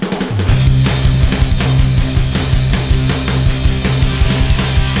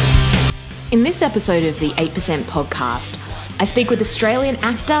In this episode of the 8% podcast, I speak with Australian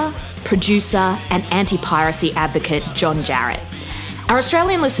actor, producer, and anti-piracy advocate John Jarratt. Our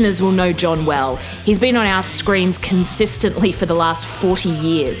Australian listeners will know John well. He's been on our screens consistently for the last 40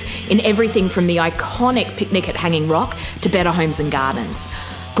 years in everything from the iconic Picnic at Hanging Rock to Better Homes and Gardens.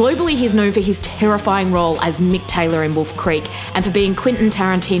 Globally, he's known for his terrifying role as Mick Taylor in Wolf Creek and for being Quentin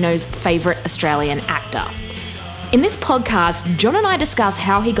Tarantino's favourite Australian actor. In this podcast, John and I discuss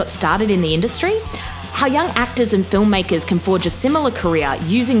how he got started in the industry, how young actors and filmmakers can forge a similar career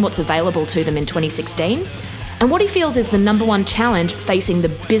using what's available to them in 2016, and what he feels is the number one challenge facing the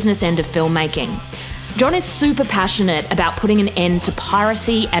business end of filmmaking. John is super passionate about putting an end to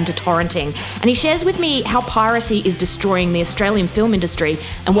piracy and to torrenting, and he shares with me how piracy is destroying the Australian film industry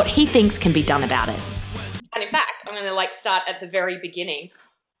and what he thinks can be done about it. And in fact, I'm going to start at the very beginning.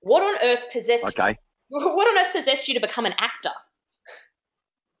 What on earth possessed you to become an actor?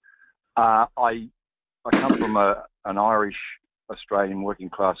 I come from an Irish Australian working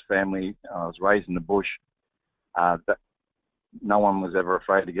class family. I was raised in the bush. That no one was ever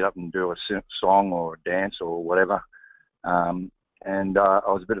afraid to get up and do a song or a dance or whatever. And I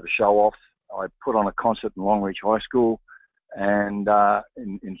was a bit of a show off. I put on a concert in Longreach High School and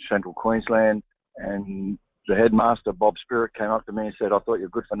in central Queensland, and the headmaster, Bob Spirit, came up to me and said, "I thought you were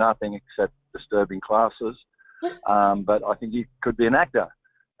good for nothing except disturbing classes, but I think you could be an actor."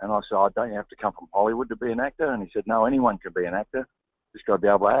 And I said, "I don't have to come from Hollywood to be an actor." And he said, "No, anyone can be an actor. Just got to be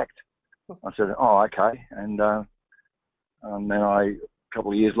able to act." I said, "Oh, okay." And then a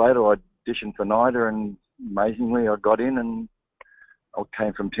couple of years later, I auditioned for NIDA, and amazingly, I got in, and I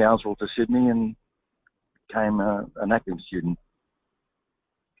came from Townsville to Sydney and became an acting student.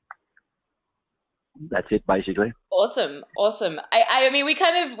 That's it, basically. Awesome. I mean, we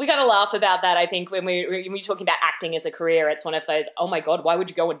kind of laugh about that. I think when we're talking about acting as a career, it's one of those, oh my God, why would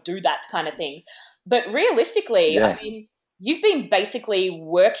you go and do that kind of things? But realistically, yeah. I mean, you've been basically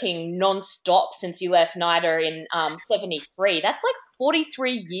working non-stop since you left NIDA in 73. That's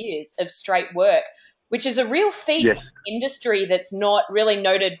 43 years of straight work, which is a real feat in an industry that's not really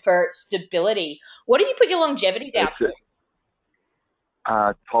noted for stability. What do you put your longevity down to?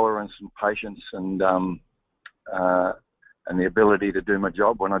 Tolerance and patience and the ability to do my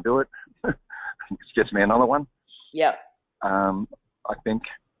job when I do it. It gets me another one. Yep. I think,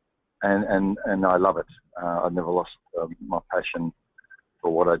 and I love it. I've never lost my passion for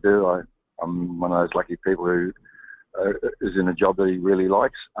what I do. I'm one of those lucky people who is in a job that he really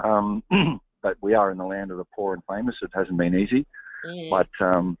likes. But we are in the land of the poor and famous. It hasn't been easy, but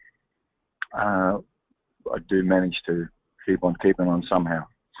I do manage to keep on keeping on somehow.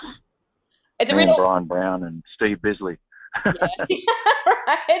 It's a real Brian Brown and Steve Bisley. Yeah.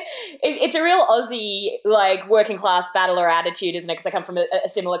 Right. It's a real Aussie working class battler attitude, isn't it? Because I come from a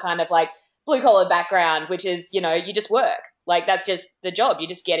similar kind of blue collar background, which is you just work. That's just the job. You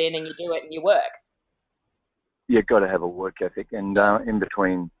just get in and you do it and you work. You've got to have a work ethic, and in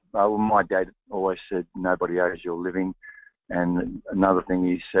between. My dad always said nobody owes you a living. And another thing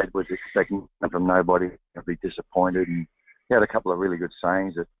he said was expecting from nobody to be disappointed. And he had a couple of really good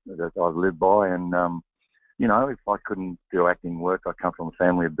sayings that I've lived by. And, if I couldn't do acting work, I come from a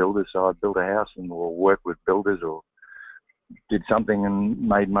family of builders, so I'd build a house or work with builders or did something and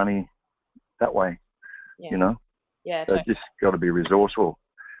made money that way, Yeah, So totally. just got to be resourceful.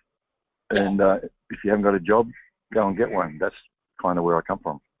 Yeah. And if you haven't got a job, go and get one. That's kind of where I come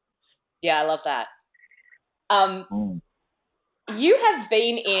from. Yeah, I love that. You have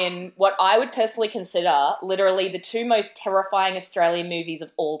been in what I would personally consider literally the two most terrifying Australian movies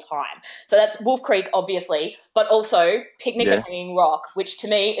of all time. So that's Wolf Creek, obviously, but also Picnic at Hanging Rock, which to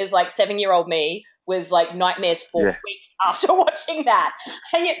me is 7-year-old me was nightmares for weeks after watching that.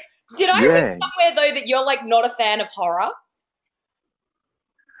 And yet, did I read somewhere, though, that you're not a fan of horror?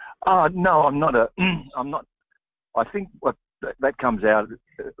 No, I'm not I'm not. I think what that comes out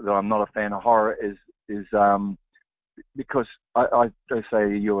that I'm not a fan of horror is because I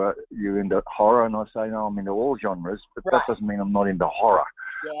say you're into horror, and I say no, I'm into all genres, but that doesn't mean I'm not into horror.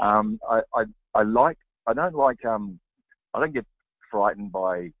 Yeah. I don't get frightened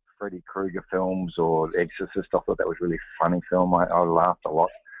by Freddy Krueger films or Exorcist. I thought that was a really funny film. I laughed a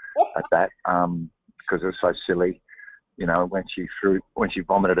lot at that because it was so silly. When she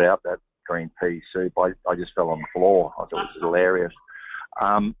vomited out that green pea soup, I just fell on the floor. I thought it was hilarious.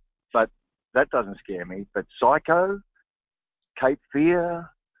 But that doesn't scare me. But Psycho, Cape Fear,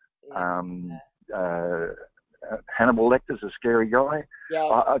 Hannibal Lecter's a scary guy.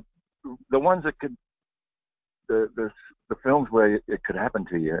 Yeah. The ones that could, the films where it could happen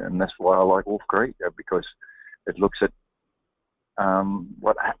to you, and that's why I like Wolf Creek, because it looks at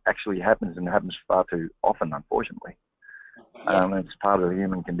what actually happens, and happens far too often, unfortunately. It's part of the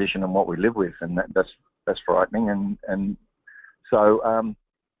human condition and what we live with, and that's frightening. And so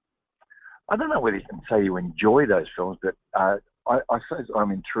I don't know whether you can say you enjoy those films, but I suppose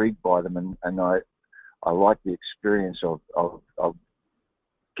I'm intrigued by them, and I like the experience of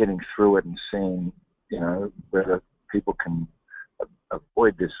getting through it and seeing, whether people can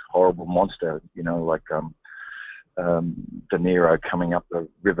avoid this horrible monster, like De Niro coming up the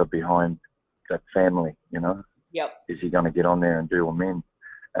river behind that family, Yep. Is he going to get on there and do them in,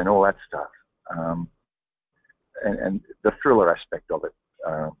 and all that stuff, and the thriller aspect of it,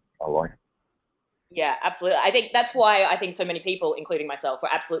 I like. Yeah, absolutely. I think that's why I think so many people, including myself, were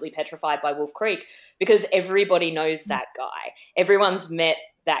absolutely petrified by Wolf Creek, because everybody knows that guy. Everyone's met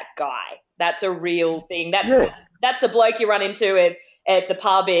that guy. That's a real thing. That's the bloke you run into at the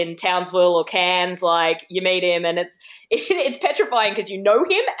pub in Townsville or Cairns. Like, you meet him, and it's petrifying because you know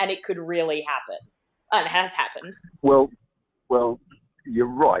him, and it could really happen, and it has happened. Well, you're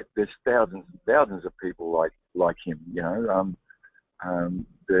right. There's thousands and thousands of people like him.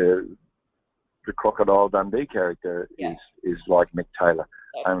 The Crocodile Dundee character is like Mick Taylor.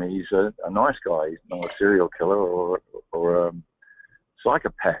 Only he's a nice guy. He's not a serial killer or a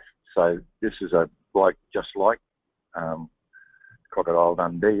psychopath. So this is a bloke just like Crocodile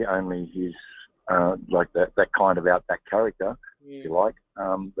Dundee, only he's like that kind of outback character, if you like.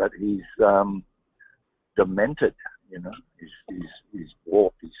 But he's demented. He's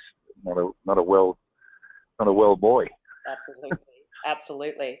warped. He's not a well boy.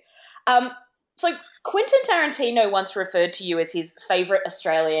 Absolutely. So Quentin Tarantino once referred to you as his favourite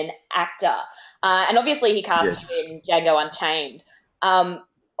Australian actor, and obviously he cast you in Django Unchained.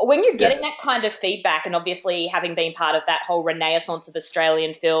 When you're getting that kind of feedback, and obviously having been part of that whole renaissance of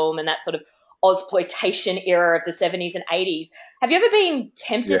Australian film and that sort of Ozploitation era of the 70s and 80s, have you ever been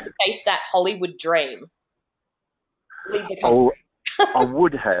tempted to chase that Hollywood dream? Leave the country. I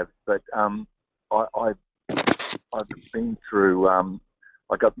would have, but I've been through...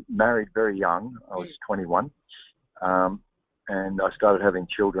 I got married very young. I was 21, and I started having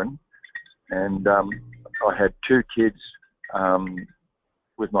children. And I had 2 kids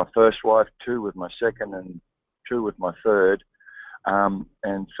with my first wife, 2 with my second, and 2 with my third.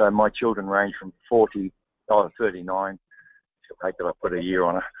 And so my children range from 39. I hate that I put a year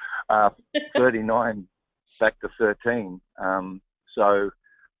on it. 39 back to 13. So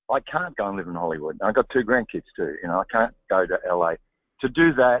I can't go and live in Hollywood. I've got 2 grandkids too. I can't go to LA. To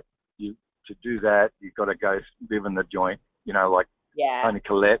do that, you've got to go live in the joint. Like Toni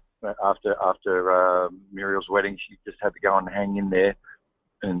Collette after Muriel's wedding, she just had to go and hang in there,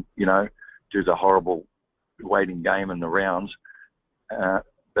 and do the horrible waiting game and the rounds.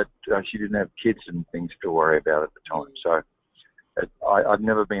 But she didn't have kids and things to worry about at the time. So I've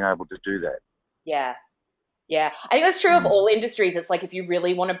never been able to do that. Yeah. I think that's true of all industries. It's like, if you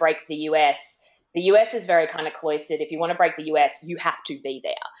really want to break the US is very kind of cloistered. If you want to break the US, you have to be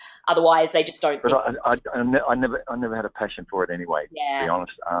there. Otherwise, they just don't. But I never had a passion for it anyway. To be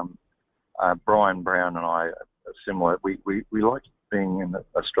honest, Brian Brown and I are similar. We like being in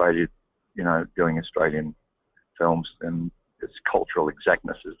Australia, doing Australian films, and it's cultural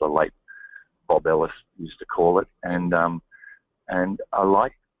exactness, as the late Bob Ellis used to call it. And I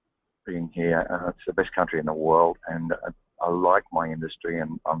like being here. It's the best country in the world, and I like my industry,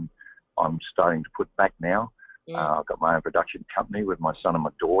 and I'm starting to put back now. I've got my own production company with my son and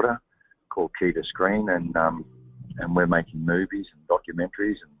my daughter called Key to Screen, and we're making movies and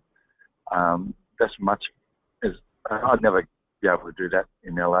documentaries, and that's much as I'd never be able to do that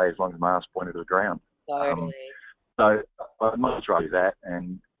in LA as long as my ass pointed to the ground. Totally. So I'd much rather do that,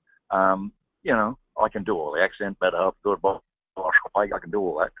 and I can do all the accent better. I can do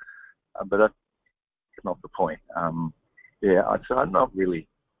all that, but that's not the point. So I'm not really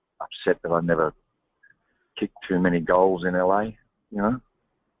upset that I never kicked too many goals in LA,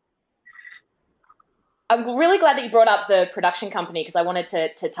 I'm really glad that you brought up the production company, because I wanted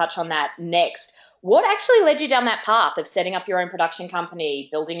to touch on that next. What actually led you down that path of setting up your own production company,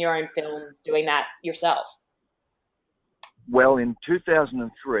 building your own films, doing that yourself? Well, in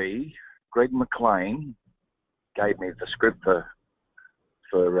 2003, Greg McLean gave me the script for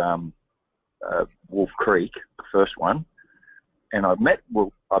Wolf Creek, the first one, and I met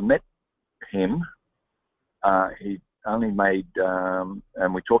him. He only made,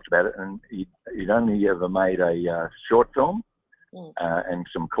 and we talked about it, and he'd only ever made a short film and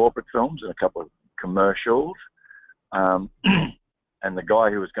some corporate films and a couple of commercials. And the guy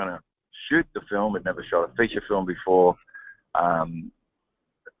who was going to shoot the film had never shot a feature film before.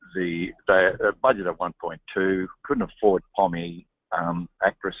 the budget at 1.2, couldn't afford Pommy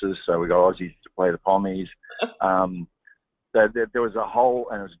actresses, so we got Aussies to play the Pommies. There was a whole,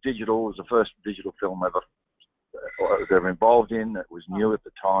 and it was digital. It was the first digital film I was ever involved in. It was new at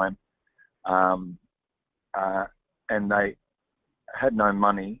the time, and they had no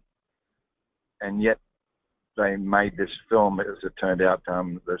money, and yet they made this film. As it turned out,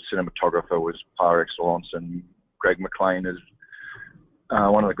 the cinematographer was par excellence, and Greg McLean is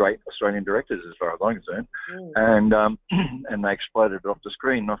one of the great Australian directors, as far as I'm concerned. And they exploded it off the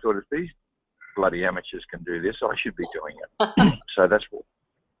screen. And I thought, if these bloody amateurs can do this, I should be doing it. So that's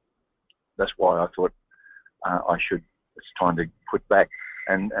why I thought it's time to put back.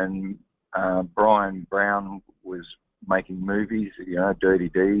 And Brian Brown was making movies, Dirty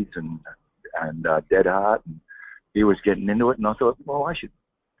Deeds and Dead Heart, and he was getting into it, and I thought, well, I should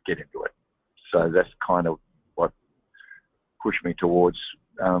get into it. So that's kind of what pushed me towards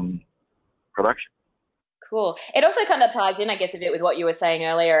production. Cool. It also kind of ties in, I guess, a bit with what you were saying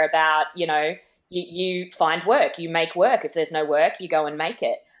earlier about, you find work, you make work. If there's no work, you go and make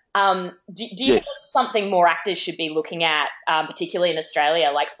it. Do you think that's something more actors should be looking at, particularly in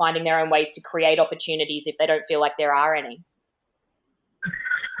Australia, like finding their own ways to create opportunities if they don't feel like there are any?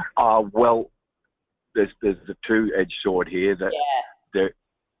 Well, there's the two-edged sword here. That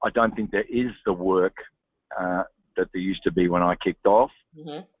I don't think there is the work that there used to be when I kicked off.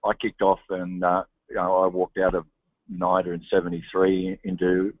 Mm-hmm. I kicked off and I walked out of NIDA in '73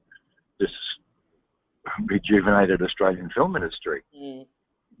 into this rejuvenated Australian film industry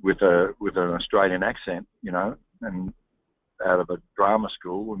with an Australian accent, and out of a drama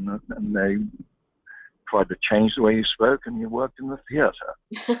school, and they tried to change the way you spoke, and you worked in the theatre.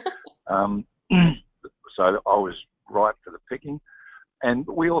 So I was ripe for the picking. And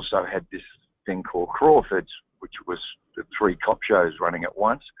we also had this thing called Crawford's, which was the 3 cop shows running at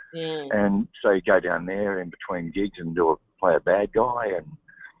once. And so you go down there in between gigs and play a bad guy,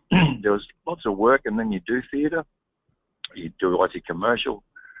 and there was lots of work. And then you do theatre, you do Aussie commercial.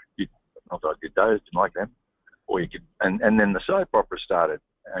 Not that I did those, didn't like them. Or you could, and then the soap opera started,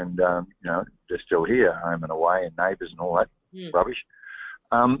 and they're still here, Home and Away and Neighbours and all that rubbish.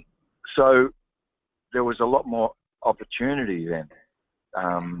 So there was a lot more opportunity then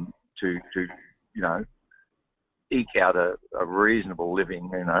to eke out a reasonable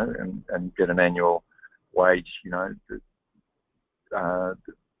living, and get an annual wage,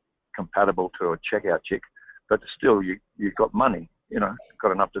 compatible to a checkout chick, but still you've got money,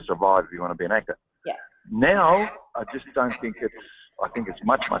 got enough to survive if you want to be an actor. Yeah. Now, I just don't think I think it's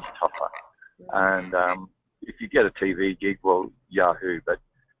much, much tougher. And if you get a TV gig, well, yahoo, but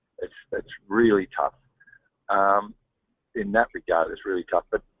it's really tough. In that regard, it's really tough.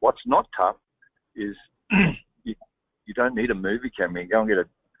 But what's not tough is you don't need a movie camera. You go and get a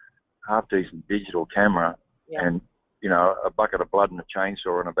half-decent digital camera and, a bucket of blood and a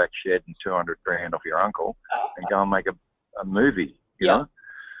chainsaw in a back shed and $200,000 off your uncle and go and make a movie, you know?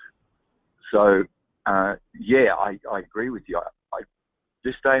 So, I agree with you.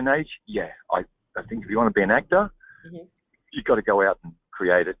 This day and age, I think if you want to be an actor, you've got to go out and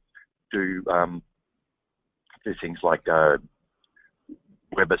create it, do things like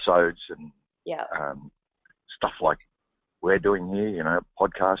webisodes and stuff like we're doing here,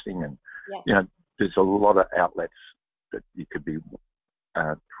 podcasting, and there's a lot of outlets that you could be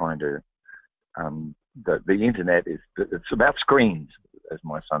trying to. The internet it's about screens, as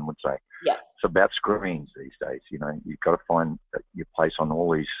my son would say. Yeah, it's about screens these days. You've got to find your place on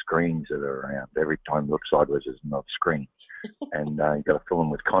all these screens that are around. Every time you look sideways, there's another screen, and you've got to fill them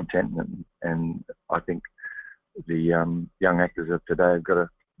with content. And I think the young actors of today have got to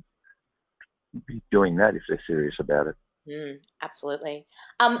be doing that if they're serious about it. Absolutely.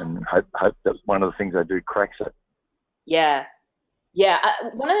 And hope that one of the things they do cracks it. Yeah.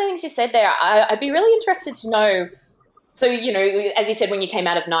 One of the things you said there, I'd be really interested to know. So, as you said, when you came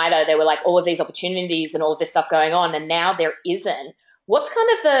out of NIDA, there were like all of these opportunities and all of this stuff going on, and now there isn't. What's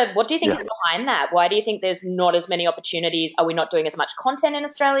what do you think is behind that? Why do you think there's not as many opportunities? Are we not doing as much content in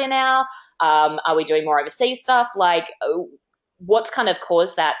Australia now? Are we doing more overseas stuff? Like, what's kind of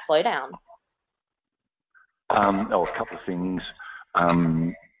caused that slowdown? A couple of things.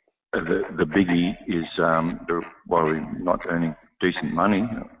 The biggie is we're not earning decent money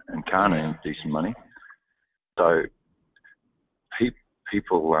and can't earn decent money. So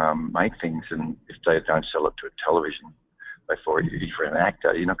people make things, and if they don't sell it to a television, for an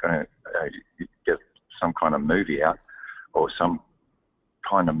actor, you're not going to get some kind of movie out or some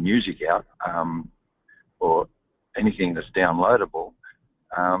kind of music out or anything that's downloadable.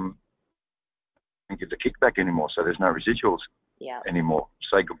 And get the kickback anymore, so there's no residuals anymore.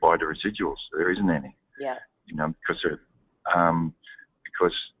 Say goodbye to residuals. There isn't any. Yeah. Because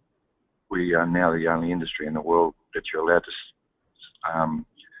we are now the only industry in the world that you're allowed to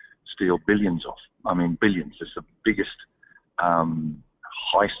steal billions off. I mean, billions. It's the biggest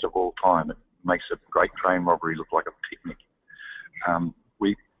heist of all time. It makes a great train robbery look like a picnic.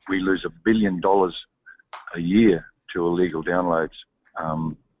 We lose $1 billion a year to illegal downloads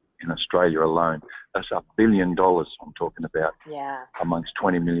in Australia alone. That's $1 billion I'm talking about. Yeah. Amongst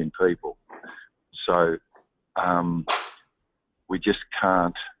 20 million people. So we just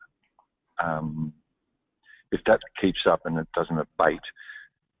can't. If that keeps up and it doesn't abate,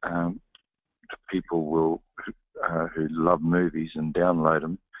 the people who love movies and download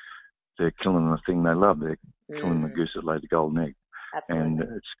them, they're killing the thing they love. They're killing the goose that laid the golden egg. Absolutely. And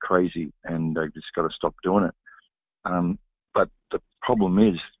it's crazy, and they've just got to stop doing it. But the problem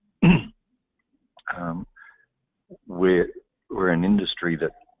is, we're an industry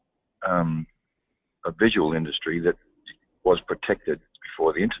that, a visual industry that was protected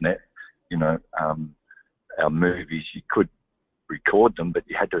before the internet. You know, our movies, you could record them, but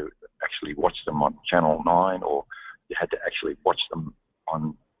you had to actually watch them on Channel 9, or you had to actually watch them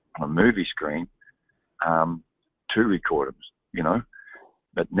on a movie screen to record them, you know.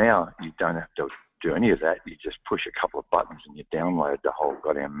 But now you don't have to do any of that. You just push a couple of buttons and you download the whole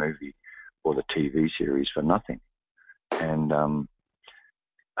goddamn movie or the TV series for nothing. And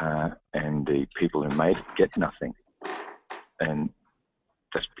the people who made it get nothing. And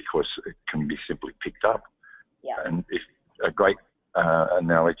that's because it can be simply picked up. Yeah. And if a great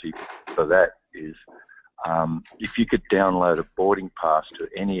analogy for that is if you could download a boarding pass to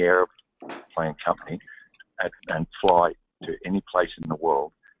any airplane company and fly to any place in the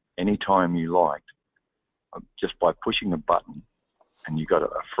world, anytime you liked, just by pushing a button, and you got a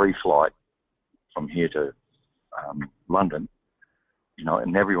free flight from here to London, you know,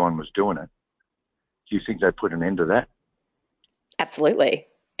 and everyone was doing it, do you think they'd put an end to that? Absolutely.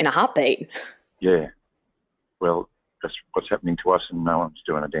 In a heartbeat. Yeah. Well, that's what's happening to us, and no one's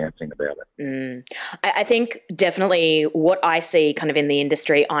doing a damn thing about it. I think definitely what I see kind of in the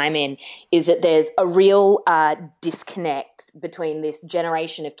industry I'm in is that there's a real disconnect between this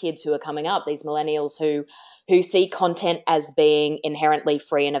generation of kids who are coming up, these millennials who see content as being inherently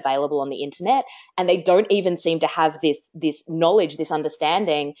free and available on the internet, and they don't even seem to have this knowledge, this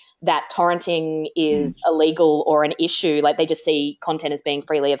understanding that torrenting is illegal or an issue. Like, they just see content as being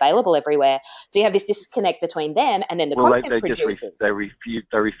freely available everywhere. So you have this disconnect between them and then the content producers. They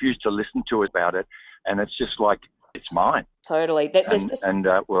refuse to listen to us about it, and it's just like, it's mine. Totally.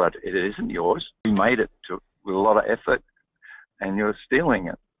 Well, it isn't yours. We made it with a lot of effort, and you're stealing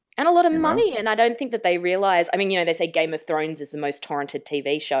it. And a lot of money. And I don't think that they realize, I mean, you know, they say Game of Thrones is the most torrented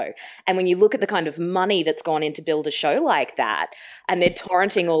TV show. And when you look at the kind of money that's gone in to build a show like that, and they're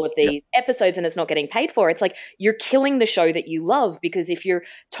torrenting all of these episodes and it's not getting paid for, it's like you're killing the show that you love, because if you're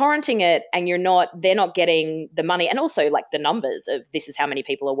torrenting it and they're not getting the money, and also like the numbers of this is how many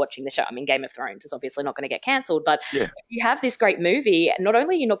people are watching the show. I mean, Game of Thrones is obviously not going to get cancelled, but if you have this great movie, not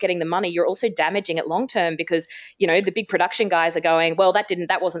only are you not getting the money, you're also damaging it long term, because, you know, the big production guys are going, well, that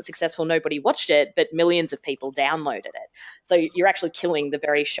wasn't successful, nobody watched it, but millions of people downloaded it. So you're actually killing the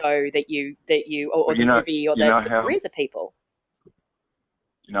very show that you or the movie or the careers of people.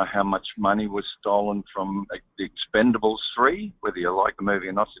 You know how much money was stolen from the Expendables 3, whether you like the movie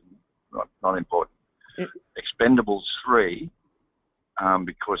or not, not important. Expendables 3,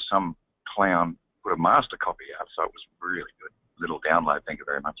 because some clown put a master copy out, so it was really good. Little download, thank you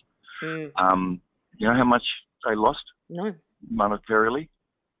very much. You know how much they lost? No. Monetarily?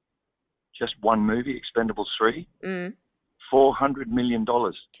 Just one movie, Expendables 3, $400 million.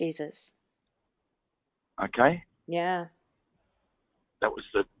 Jesus. Okay? Yeah. That was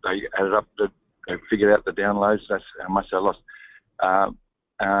they added up, they figured out the downloads, that's how much they lost.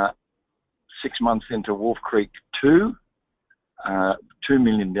 6 months into Wolf Creek 2, 2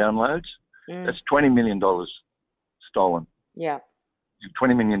 million downloads. That's $20 million stolen. Yeah.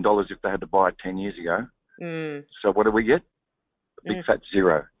 $20 million if they had to buy it 10 years ago. So what do we get? A big fat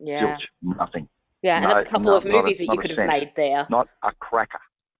zero. Yeah. Zilch. Nothing. Yeah, and that's a couple of movies that you could have made there. Not a cracker.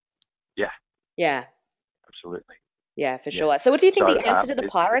 Yeah. Yeah. Absolutely. Yeah, for sure. So what do you think the answer to the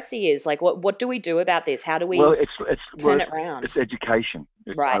piracy is? Like, what do we do about this? How do we turn it around? It's education.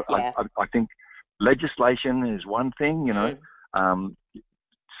 Right, I think legislation is one thing, you know,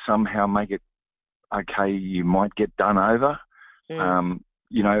 somehow make it okay, you might get done over.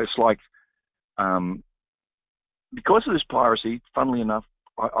 You know, it's like, because of this piracy, funnily enough,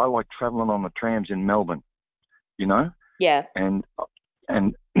 I like travelling on the trams in Melbourne, you know? Yeah. And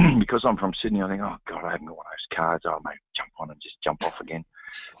because I'm from Sydney, I think, oh God, I haven't got one of those cards. I may jump on and just jump off again.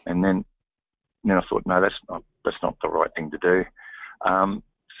 And then I thought, no, that's not the right thing to do.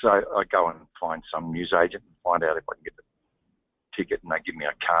 So I go and find some newsagent and find out if I can get the ticket, and they give me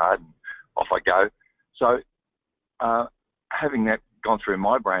a card, and off I go. So having that gone through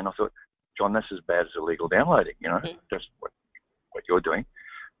my brain, I thought, John, that's as bad as illegal downloading, that's what you're doing.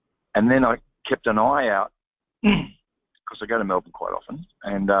 And then I kept an eye out, because I go to Melbourne quite often,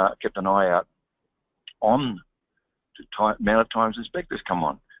 and kept an eye out on the amount of times inspectors come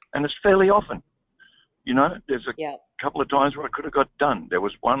on. And it's fairly often. There's a couple of times where I could have got done. There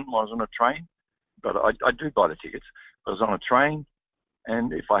was one when I was on a train, but I do buy the tickets. I was on a train,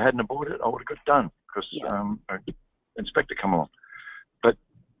 and if I hadn't bought it, I would have got done, because an inspector come along. But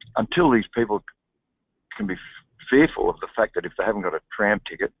until these people can be fearful of the fact that if they haven't got a tram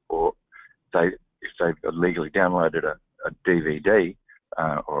ticket, or if they've illegally downloaded a DVD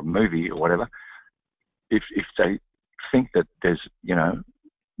or a movie or whatever, if they think that there's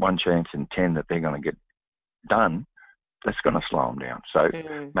one chance in 10 that they're going to get done, that's going to slow them down. So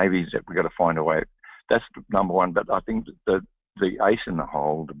maybe we've got to find a way. That's number one. But I think the ace in the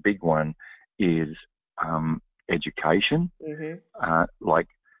hole, the big one, is education. Like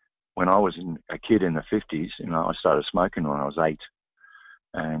when I was a kid in the 50s, I started smoking when I was 8,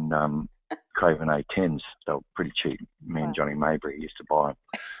 and Craven A10s, they were pretty cheap. Me and Johnny Mabry used to buy them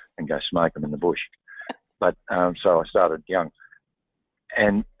and go smoke them in the bush. But so I started young.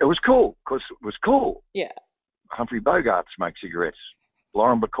 And it was cool, because it was cool. Yeah. Humphrey Bogart smoked cigarettes.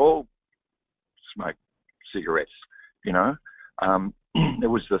 Lauren Bacall smoked cigarettes, It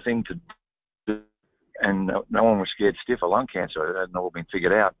was the thing to do. And no one was scared stiff of lung cancer. It hadn't all been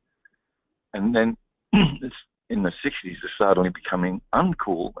figured out. And then in the 60s, it suddenly becoming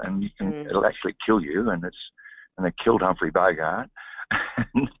uncool, and it'll actually kill you. And it killed Humphrey Bogart.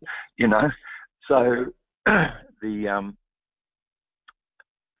 So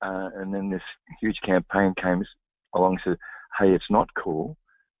and then this huge campaign came along and said, hey, it's not cool,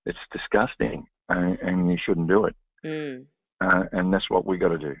 it's disgusting, and you shouldn't do it. And that's what we got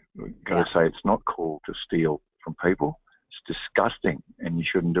to do. We've got to say it's not cool to steal from people. It's disgusting, and you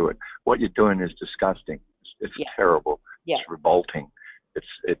shouldn't do it. What you're doing is disgusting. It's terrible. It's revolting.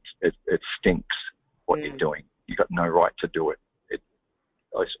 It stinks what you're doing. You've got no right to do it.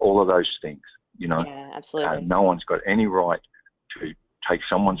 It's all of those things, Yeah, absolutely. No one's got any right to take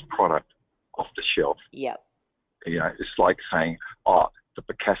someone's product off the shelf. Yep. It's like saying, oh, the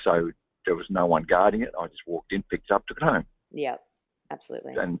Picasso, there was no one guarding it. I just walked in, picked it up, took it home. Yep,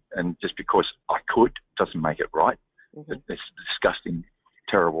 absolutely. And just because I could doesn't make it right. It's a disgusting,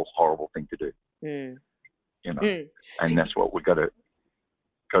 terrible, horrible thing to do. And that's what we've got to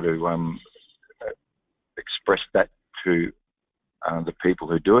express that to the people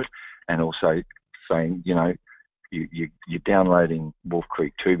who do it, and also saying, you're downloading Wolf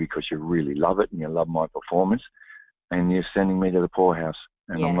Creek 2 because you really love it and you love my performance, and you're sending me to the poorhouse,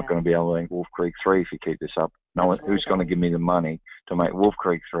 and I'm not going to be able to make Wolf Creek 3 if you keep this up. No one, who's going to give me the money to make Wolf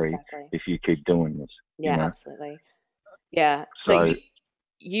Creek 3 if you keep doing this? Absolutely. Yeah. So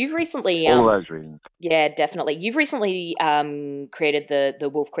you've recently all those reasons. Yeah, definitely. You've recently created the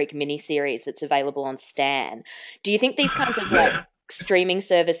Wolf Creek mini series that's available on Stan. Do you think these kinds of streaming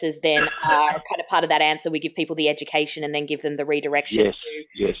services then are kind of part of that answer? We give people the education and then give them the redirection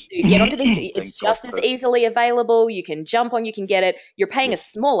to get onto this. It's just as easily available. You can jump on, you can get it. You're paying a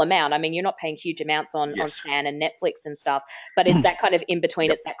small amount. I mean, you're not paying huge amounts on Stan and Netflix and stuff, but it's that kind of in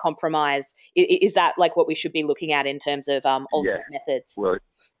between. It's that compromise. Is that like what we should be looking at in terms of alternate methods? Well,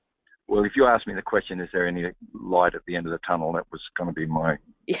 if you ask me the question, is there any light at the end of the tunnel, that was going to be my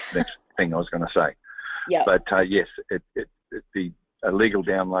next thing I was going to say. Yeah. But yes, the illegal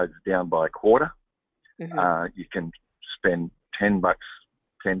downloads down by a quarter. You can spend $10,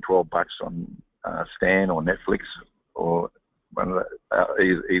 $12 on Stan or Netflix, or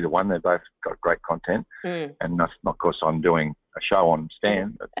either one. They've both got great content, and not because I'm doing a show on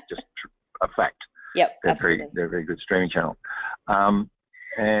Stan, but just a fact. Yep, they're a very good streaming channel,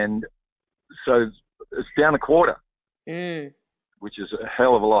 and so it's down a quarter, which is a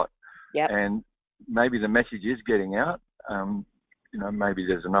hell of a lot. Yep. And maybe the message is getting out. Maybe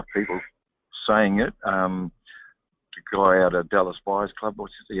there's enough people saying it. The guy out of Dallas Buyers Club,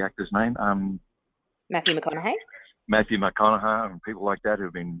 what's the actor's name? Matthew McConaughey. Matthew McConaughey and people like that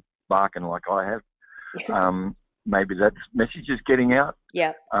who've been barking like I have. Maybe that message is getting out.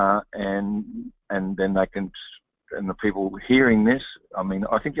 Yeah. And then they can, and the people hearing this, I mean,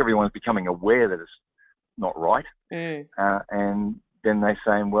 I think everyone's becoming aware that it's not right. And then they're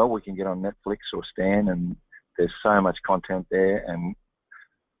saying, well, we can get on Netflix or Stan, and there's so much content there, and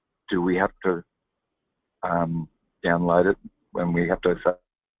do we have to download it when we have to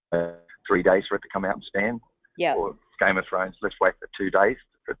 3 days for it to come out and stand? Yeah. Or Game of Thrones, let's wait for 2 days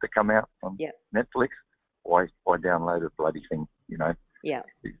for it to come out on Netflix. Why download a bloody thing, you know? Yeah.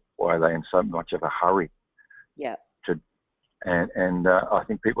 Why are they in so much of a hurry? Yeah. And I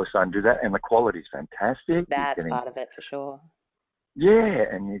think people are starting to do that, and the quality's fantastic. That's part of it for sure. Yeah,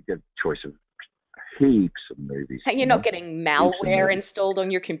 and you get a choice of heaps of movies. And you're not getting malware installed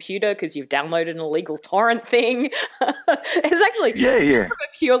on your computer because you've downloaded an illegal torrent thing. It's actually, from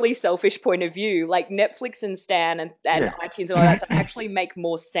a purely selfish point of view, like Netflix and Stan and iTunes and all that stuff actually make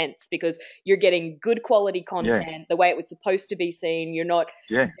more sense because you're getting good quality content the way it was supposed to be seen. You're not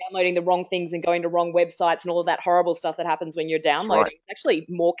downloading the wrong things and going to wrong websites and all of that horrible stuff that happens when you're downloading. Right. It's actually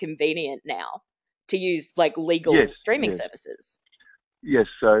more convenient now to use like legal streaming services. Yes,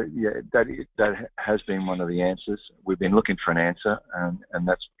 so that has been one of the answers. We've been looking for an answer, and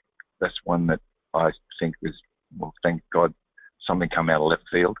that's one that I think is, well, thank God, something come out of left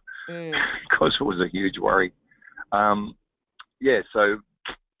field because it was a huge worry. So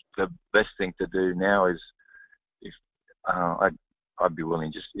the best thing to do now is, if I'd be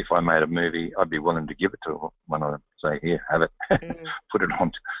willing, just if I made a movie, I'd be willing to give it to one of them. Say, here, have it, put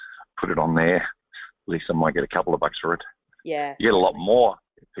it on there. At least I might get a couple of bucks for it. Yeah, you get a lot more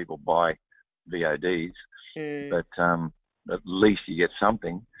if people buy VODs, but at least you get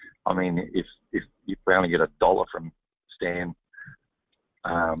something. I mean, if you only get $1 from Stan,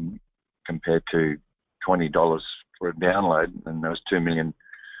 compared to $20 for a download, and there was 2 million.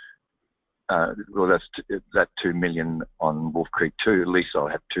 That's 2 million on Wolf Creek 2. At least I'll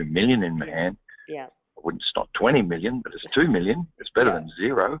have 2 million in my hand. Yeah, it's not 20 million, but it's 2 million. It's better than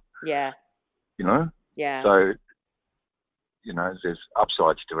zero. Yeah, you know. Yeah. So, you know, there's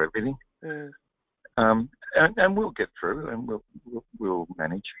upsides to everything, and we'll get through, and we'll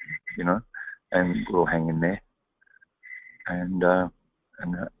manage, you know, and we'll hang in there, and the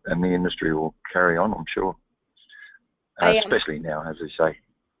industry will carry on, I'm sure. Especially now, as I say,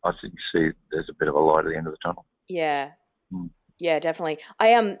 I think there's a bit of a light at the end of the tunnel. Yeah. Yeah, definitely.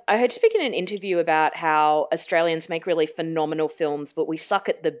 I heard you speak in an interview about how Australians make really phenomenal films, but we suck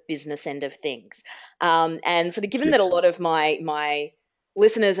at the business end of things. And sort of given that a lot of my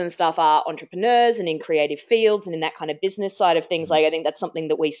listeners and stuff are entrepreneurs and in creative fields and in that kind of business side of things, like I think that's something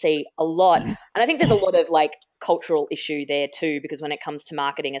that we see a lot. And I think there's a lot of like cultural issue there too, because when it comes to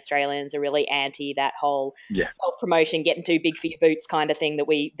marketing, Australians are really anti that whole self-promotion, getting too big for your boots kind of thing that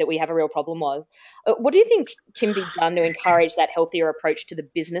we have a real problem with. What do you think can be done to encourage that healthier approach to the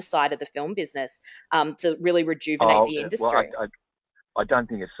business side of the film business, to really rejuvenate the industry? Well, I don't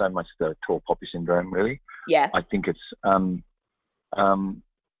think it's so much the tall poppy syndrome, really. Yeah. I think it's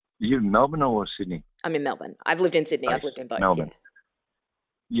you in Melbourne or Sydney? I'm in Melbourne. I've lived in Sydney. I've lived in both. Melbourne.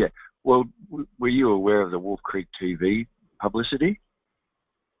 Yeah. Well, were you aware of the Wolf Creek TV publicity?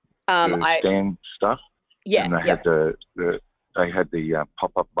 Stan stuff. Yeah. And they had the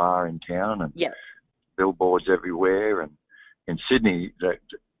pop-up bar in town and billboards everywhere. And in Sydney,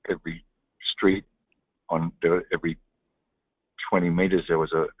 every street on every 20 metres there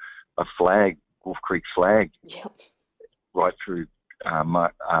was a flag, Wolf Creek flag, right through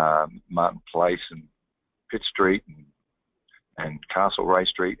Martin Place and Pitt Street and Castlereagh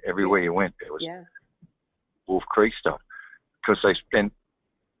Street. Everywhere you went, there was Wolf Creek stuff, because they spent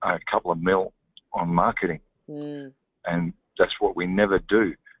a couple of mil on marketing, and that's what we never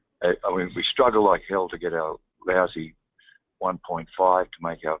do. I mean, we struggle like hell to get our lousy 1.5 to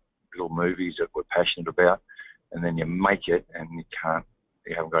make our little movies that we're passionate about, and then you make it and you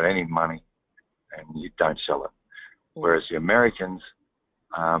haven't got any money and you don't sell it. Whereas the Americans,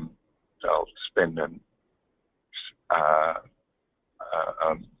 they'll spend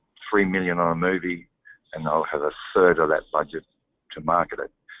 $3 million on a movie, and they'll have a third of that budget to market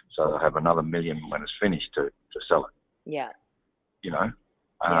it. So they'll have another $1 million when it's finished to sell it. Yeah. You know,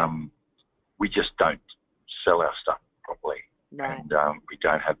 we just don't sell our stuff properly, and we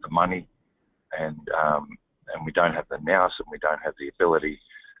don't have the money, and we don't have the nous, and we don't have the ability,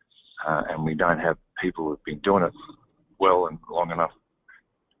 and we don't have people who've been doing it well and long enough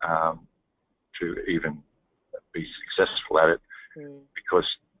to even be successful at it, because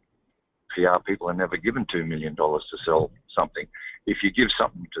PR people are never given $2 million to sell something. If you give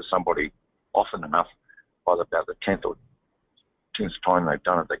something to somebody often enough, by about the 10th time they've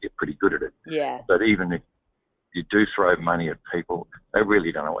done it, they get pretty good at it. Yeah. But even if you do throw money at people, they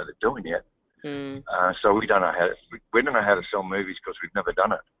really don't know what they're doing yet. So we don't know how to sell movies because we've never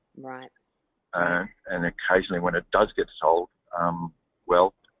done it. Right. And occasionally when it does get sold,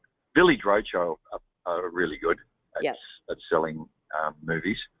 well, Village Roadshow are really good at selling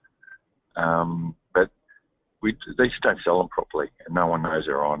movies. But they just don't sell them properly, and no one knows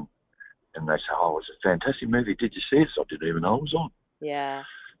they're on. And they say, "Oh, it was a fantastic movie. Did you see it?" So I didn't even know it was on. Yeah.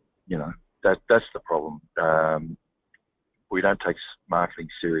 You know, that's the problem. We don't take marketing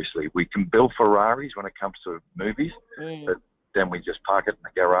seriously. We can build Ferraris when it comes to movies, but then we just park it in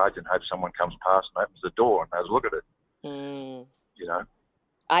the garage and hope someone comes past and opens the door and has a look at it. You know.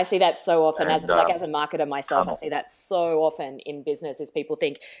 I see that so often as a marketer myself. I see that so often in business is people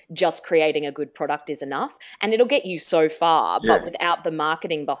think just creating a good product is enough, and it'll get you so far, but without the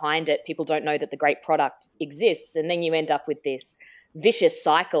marketing behind it, people don't know that the great product exists. And then you end up with this vicious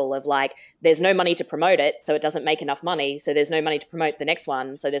cycle of like, there's no money to promote it, so it doesn't make enough money. So there's no money to promote the next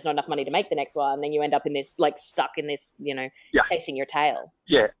one. So there's not enough money to make the next one. And then you end up in this, like, stuck in this, chasing your tail.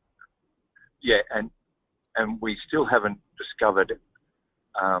 Yeah. Yeah. And we still haven't discovered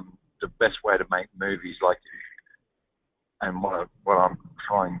the best way to make movies, and what I'm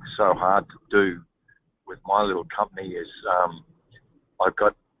trying so hard to do with my little company is I've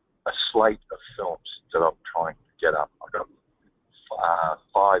got a slate of films that I'm trying to get up. I've got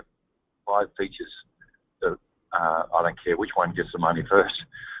five features that I don't care which one gets the money first.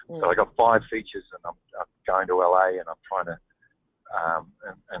 So I got 5 features, and I'm going to LA, and I'm trying to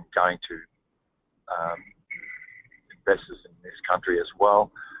and going to investors in this country as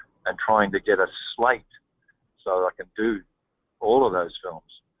well, and trying to get a slate so I can do all of those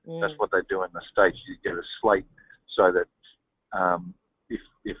films. That's what they do in the States. You get a slate so that if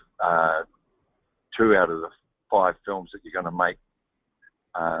 2 out of the 5 films that you're going to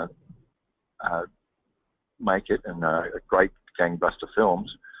make it in a great gangbuster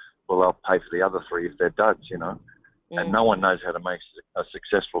films, well, they'll pay for the other 3 if they're duds, And no one knows how to make a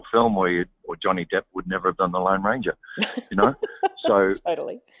successful film, or Johnny Depp would never have done The Lone Ranger, So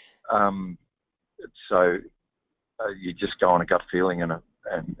totally. You just go on a gut feeling and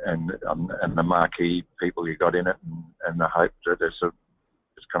the marquee people you got in it, and the hope that it's going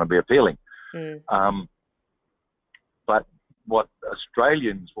to be appealing. But what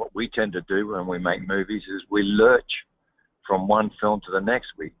we tend to do when we make movies is we lurch from one film to the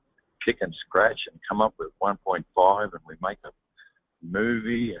next. We kick and scratch and come up with 1.5, and we make a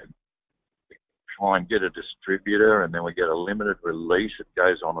movie and we try and get a distributor, and then we get a limited release. It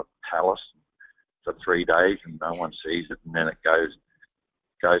goes on at Palace for 3 days and no one sees it, and then it goes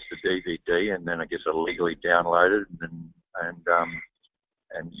to DVD, and then it gets illegally downloaded, and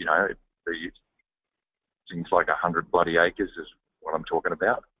things like 100 Bloody Acres is what I'm talking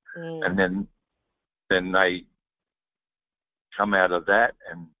about. And then they come out of that,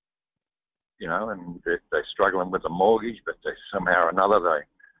 and and they're struggling with a mortgage, but they somehow or another they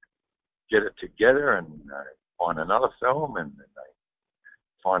get it together and find another film, and then they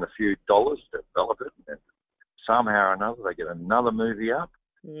find a few dollars to develop it, and then somehow or another they get another movie up,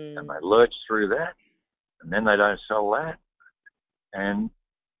 and they lurch through that, and then they don't sell that, and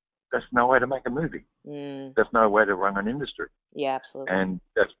that's no way to make a movie. That's no way to run an industry. Yeah, absolutely. And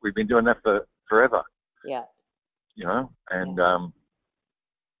we've been doing that for forever. Yeah.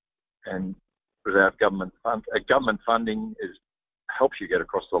 And without government funding helps you get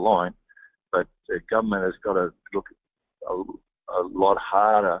across the line, but the government has got to look a lot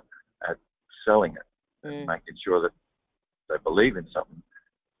harder at selling it and making sure that they believe in something.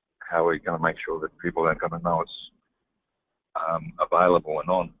 How are we going to make sure that people are going to know it's available and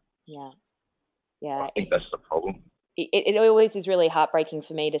on? Yeah. I think that's the problem. It always is really heartbreaking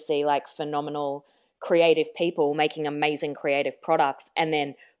for me to see like phenomenal creative people making amazing creative products and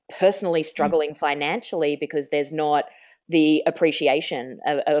then personally struggling financially because there's not the appreciation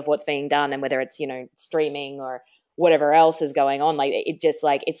of what's being done, and whether it's streaming or whatever else is going on. Like it just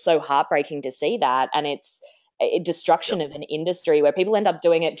like it's so heartbreaking to see that, and it's a destruction of an industry where people end up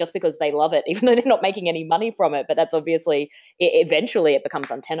doing it just because they love it, even though they're not making any money from it. But that's obviously eventually it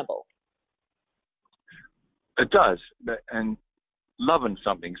becomes untenable. It does, and loving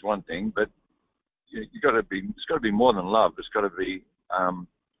something's one thing, but it's got to be more than love. It's got to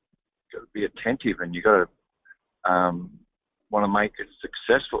be attentive, and you got to want to make it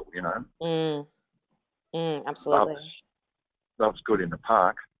successful. Absolutely. Love's good in the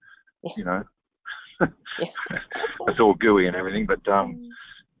park, It's all gooey and everything, but I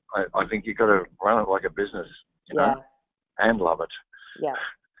think you got to run it like a business, and love it.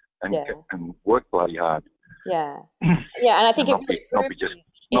 And work bloody hard. And I think not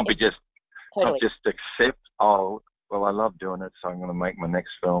just accept. Oh, well, I love doing it, so I'm going to make my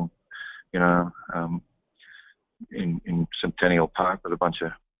next film, in Centennial Park with a bunch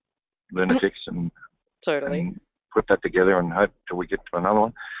of lunatics and put that together and hope till we get to another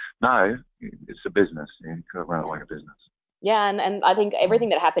one. No, it's a business. You've got to run it like a business. Yeah, and I think everything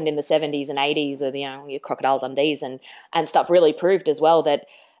that happened in the 70s and 80s, or your Crocodile Dundees and stuff, really proved as well that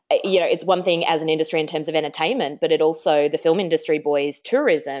it's one thing as an industry in terms of entertainment, but it also, the film industry buoys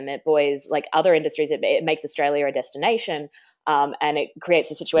tourism, it buoys like other industries, it makes Australia a destination, and it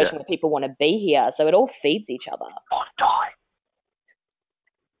creates a situation where people want to be here. So it all feeds each other.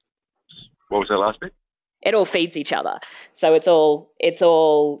 What was that last bit? It all feeds each other. So it's all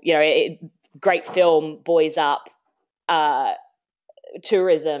great film buoys up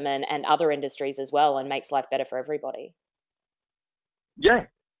tourism and other industries as well, and makes life better for everybody. Yeah.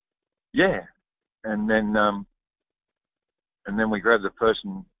 And then we grab the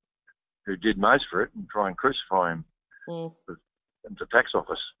person who did most for it and try and crucify him. The tax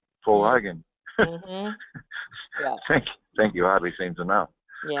office, Paul Hogan. Mm-hmm. Yeah. Thank you hardly seems enough.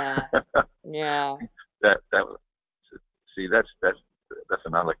 Yeah. Yeah. That's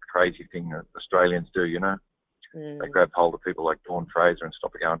another crazy thing that Australians do, you know. They grab hold of people like Dawn Fraser and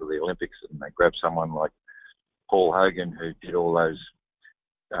stop it going to the Olympics, and they grab someone like Paul Hogan, who did all those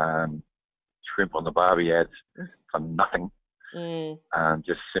shrimp on the Barbie ads for nothing,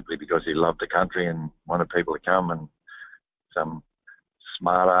 just simply because he loved the country and wanted people to come, and some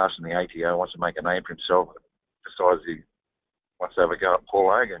smart ass in the ATO wants to make a name for himself, decides he wants to have a go at Paul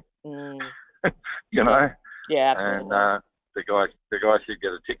Hogan. You know? Yeah, absolutely. And the guy should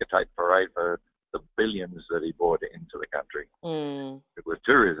get a ticker tape parade for the billions that he brought into the country. It was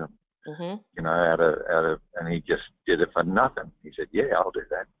tourism, you know, out of, and he just did it for nothing. He said, "Yeah, I'll do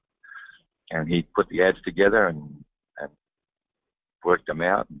that," and he put the ads together and worked them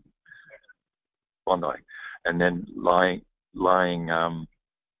out. And one night, and then lying on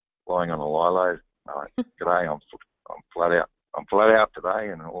a lilo. Today I'm flat out. I'm flat out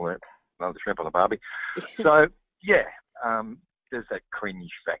today, and all that. Another shrimp on the Barbie. So yeah, there's that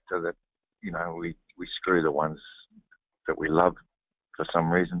cringe factor that, you know, we screw the ones that we love for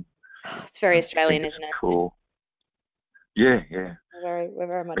some reason. It's very Australian, isn't it? Cool. Yeah. We're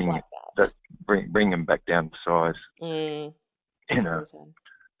very much like that. Bring them back down to size. You know,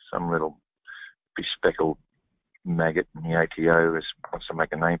 some little bespeckled maggot in the ATO wants to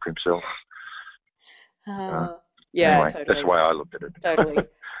make a name for himself. Yeah, anyway, totally. That's the way I looked at it. Totally.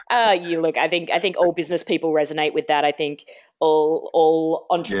 I think all business people resonate with that. I think all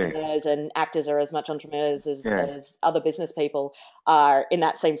entrepreneurs and actors are as much entrepreneurs as other business people are in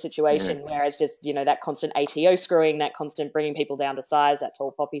that same situation, where it's just, that constant ATO screwing, that constant bringing people down to size, that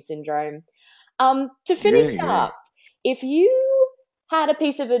tall poppy syndrome. To finish up, if you had a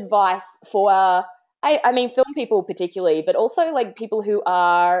piece of advice for, I mean, film people particularly, but also like people who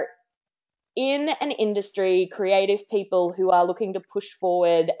are in an industry, creative people who are looking to push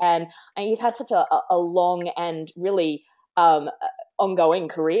forward, and you've had such a long and really ongoing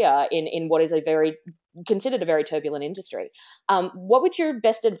career in what is considered a very turbulent industry. What would your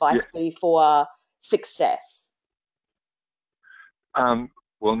best advice be for success?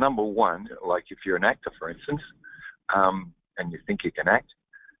 Well, number one, like if you're an actor, for instance, and you think you can act,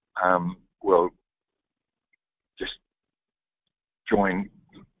 well, just join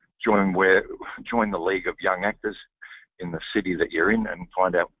the league of young actors in the city that you're in, and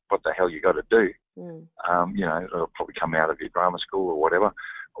find out what the hell you got to do. It'll probably come out of your drama school or whatever,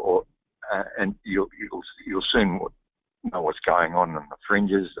 and you'll soon know what's going on in the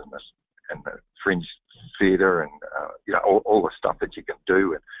fringes and the fringe theatre, and all the stuff that you can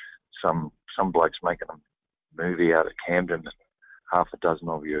do. And some blokes making a movie out of Camden, half a dozen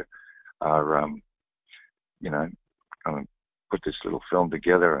of you are put this little film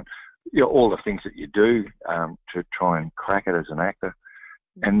together, and all the things that you do to try and crack it as an actor.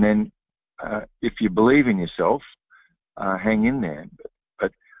 And then if you believe in yourself, hang in there.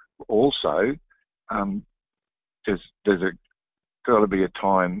 But also, there's got to be a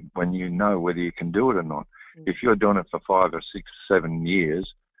time when you know whether you can do it or not. If you're doing it for 5 or 6, 7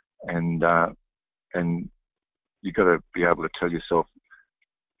 years, and you've got to be able to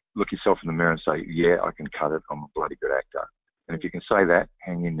look yourself in the mirror and say, "Yeah, I can cut it. I'm a bloody good actor." And if you can say that,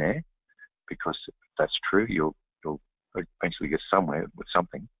 hang in there, because if that's true, you'll eventually get somewhere with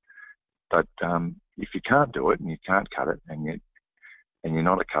something. But if you can't do it and you can't cut it, and you're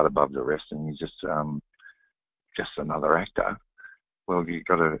not a cut above the rest, and you're just another actor, well, you've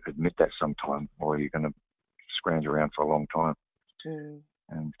got to admit that sometime, or you're going to scrounge around for a long time.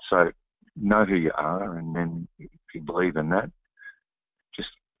 And so know who you are, and then if you believe in that,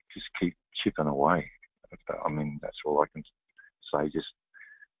 just keep chipping away. I mean, that's all I can say. Just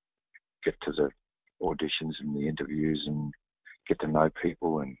get to the auditions and the interviews, and get to know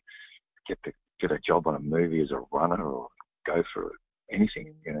people, and get a job on a movie as a runner, or go for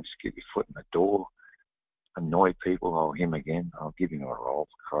anything. Just get your foot in the door. annoy people. Oh, him again. I'll give him a roll,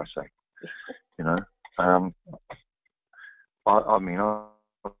 for Christ's sake. You know? I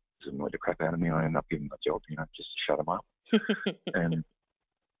annoyed the crap out of me. I ended up giving him a job, you know, just to shut him up. And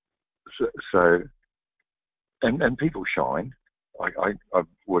and people shine. I've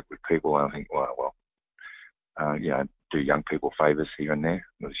worked with people and I think, you know, do young people favours here and there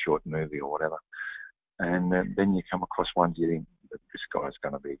with a short movie or whatever. And then you come across ones you think, this guy's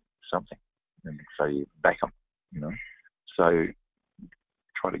going to be something. And so you back them, you know. So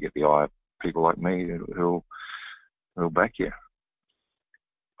try to get the eye of people like me who'll back you,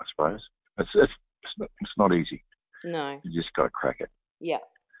 I suppose. It's not easy. No. You just got to crack it. Yeah.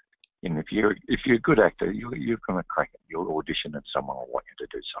 And if you're a good actor, you're going to crack it. You'll audition and someone will want you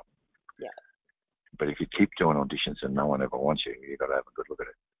to do something. Yeah. But if you keep doing auditions and no one ever wants you, you've got to have a good look at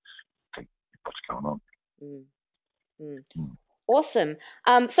it. Think what's going on. Awesome.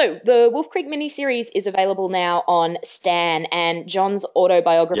 So the Wolf Creek miniseries is available now on Stan, and John's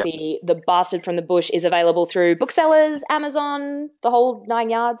autobiography, The Bastard from the Bush, is available through booksellers, Amazon, the whole 9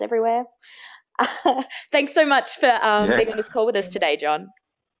 yards, everywhere. Thanks so much for being on this call with us today, John.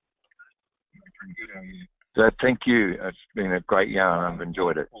 Thank you. It's been a great yarn. I've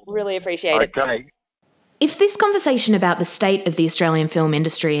enjoyed it. Really appreciate it. Okay. If this conversation about the state of the Australian film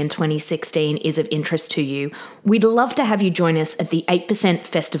industry in 2016 is of interest to you, we'd love to have you join us at the 8%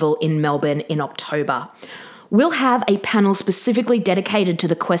 Festival in Melbourne in October. We'll have a panel specifically dedicated to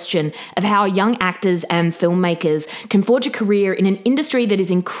the question of how young actors and filmmakers can forge a career in an industry that is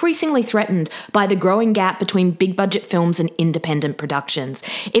increasingly threatened by the growing gap between big budget films and independent productions.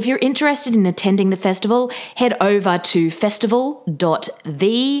 If you're interested in attending the festival, head over to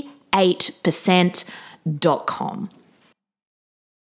festival.the8%.com.